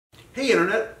Hey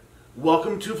Internet,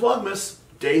 welcome to Vlogmas,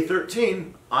 Day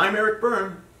 13. I'm Eric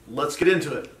Byrne. Let's get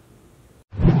into it.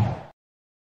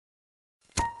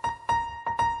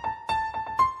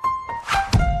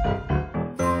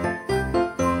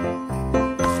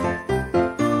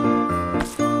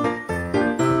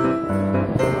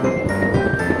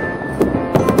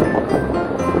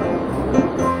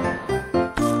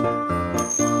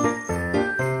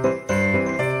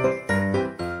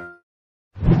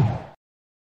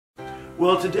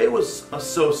 Well, today was a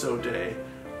so-so day.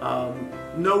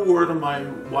 No word on my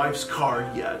wife's car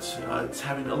yet. It's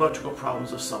having electrical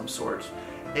problems of some sort.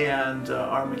 And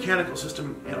our mechanical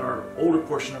system in our older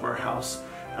portion of our house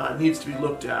needs to be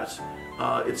looked at.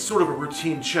 It's sort of a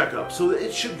routine checkup, so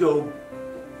it should go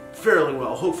fairly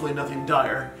well, hopefully nothing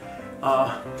dire.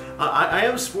 I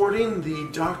am sporting the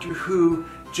Doctor Who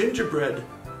gingerbread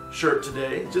shirt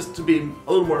today, just to be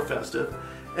a little more festive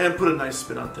and put a nice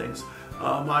spin on things.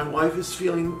 My wife is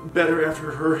feeling better after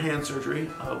her hand surgery.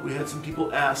 We had some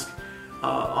people ask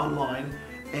online,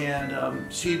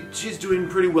 and she's doing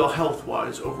pretty well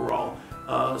health-wise overall.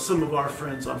 Some of our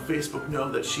friends on Facebook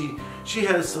know that she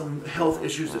has some health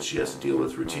issues that she has to deal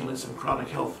with routinely, some chronic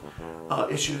health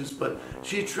issues, but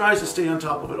she tries to stay on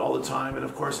top of it all the time. And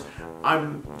of course,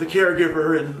 I'm the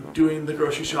caregiver and doing the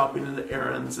grocery shopping and the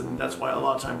errands, and that's why a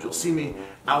lot of times you'll see me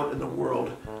out in the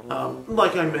world.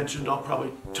 Like I mentioned, I'll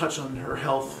probably touch on her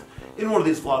health in one of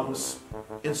these Vlogmas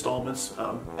installments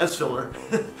as filler,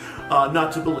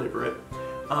 not to belabor it.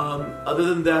 Other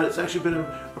than that, it's actually been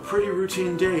a pretty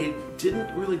routine day.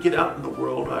 Didn't really get out in the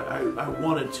world. I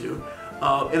wanted to,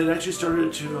 and it actually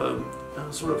started to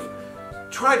sort of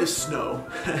try to snow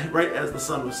right as the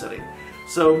sun was setting.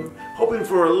 So hoping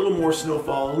for a little more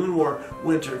snowfall, a little more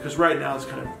winter, because right now it's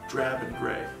kind of drab and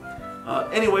gray.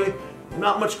 Anyway,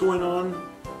 not much going on.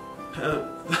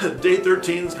 Day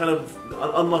 13 is kind of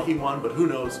an unlucky one, but who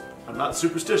knows? I'm not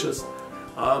superstitious.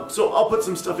 So I'll put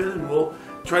some stuff in and we'll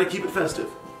try to keep it festive.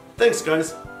 Thanks,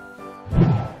 guys.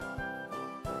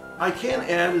 I can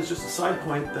add, as just a side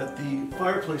point, that the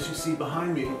fireplace you see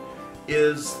behind me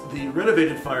is the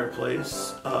renovated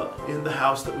fireplace in the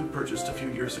house that we purchased a few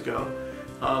years ago.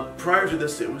 Prior to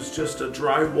this, it was just a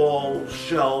drywall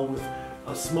shell with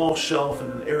a small shelf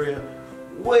and an area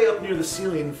way up near the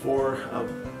ceiling for,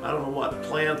 I don't know what,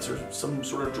 plants or some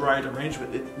sort of dried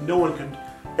arrangement that no one could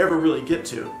ever really get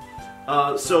to.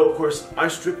 So of course I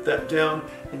stripped that down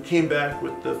and came back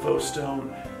with the faux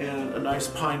stone and a nice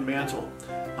pine mantle.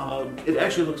 It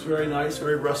actually looks very nice,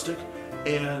 very rustic,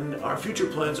 and our future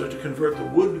plans are to convert the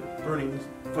wood burning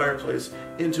fireplace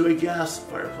into a gas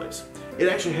fireplace. It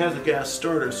actually has a gas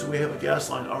starter, so we have a gas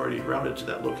line already routed to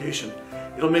that location.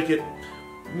 It'll make it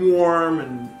warm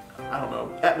and, I don't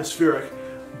know, atmospheric,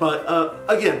 but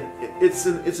again, it's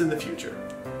in the future.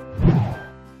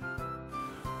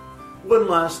 One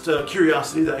last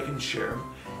curiosity that I can share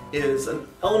is an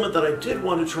element that I did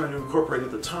want to try to incorporate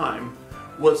at the time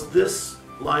was this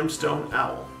limestone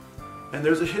owl. And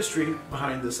there's a history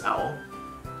behind this owl.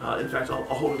 In fact, I'll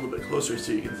hold it a little bit closer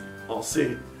so you can all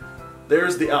see.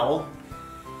 There's the owl.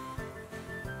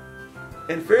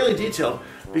 And fairly detailed,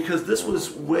 because this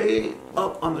was way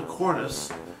up on the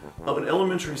cornice of an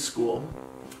elementary school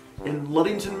in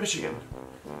Ludington, Michigan,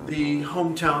 the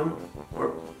hometown, or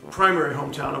primary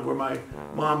hometown of where my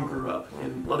mom grew up,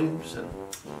 in Ludington.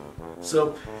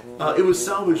 So it was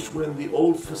salvaged when the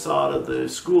old facade of the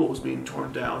school was being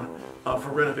torn down for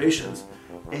renovations,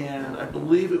 and I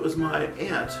believe it was my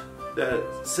aunt that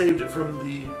saved it from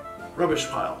the rubbish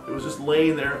pile. It was just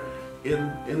laying there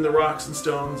in the rocks and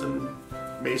stones and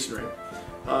masonry.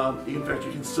 In fact,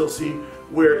 you can still see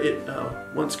where it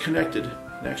once connected,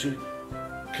 and actually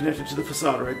connected to the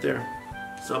facade right there.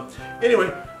 So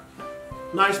anyway,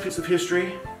 nice piece of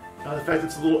history. The fact that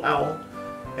it's a little owl,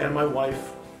 and my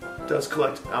wife does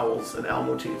collect owls and owl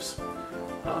motifs.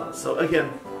 So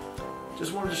again,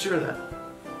 just wanted to share that.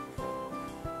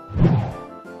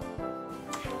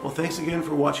 Well, thanks again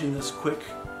for watching this quick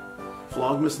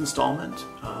Vlogmas installment.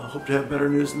 Hope to have better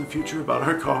news in the future about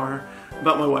our car,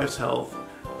 about my wife's health,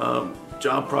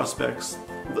 job prospects,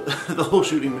 the whole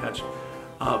shooting match.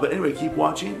 But anyway, keep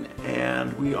watching,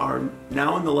 and we are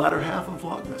now in the latter half of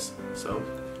Vlogmas. So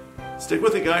stick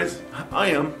with it, guys. I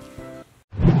am.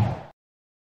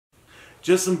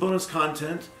 Just some bonus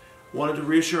content. Wanted to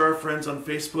reassure our friends on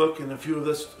Facebook and a few of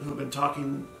us who have been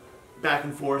talking back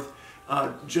and forth.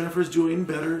 Jennifer's doing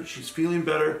better. She's feeling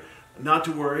better. Not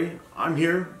to worry. I'm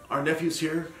here. Our nephew's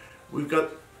here. We've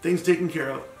got things taken care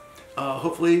of.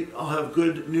 Hopefully I'll have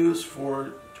good news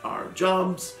for our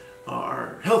jobs,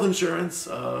 our health insurance,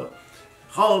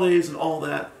 holidays, and all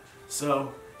that.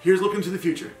 So here's looking to the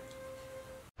future.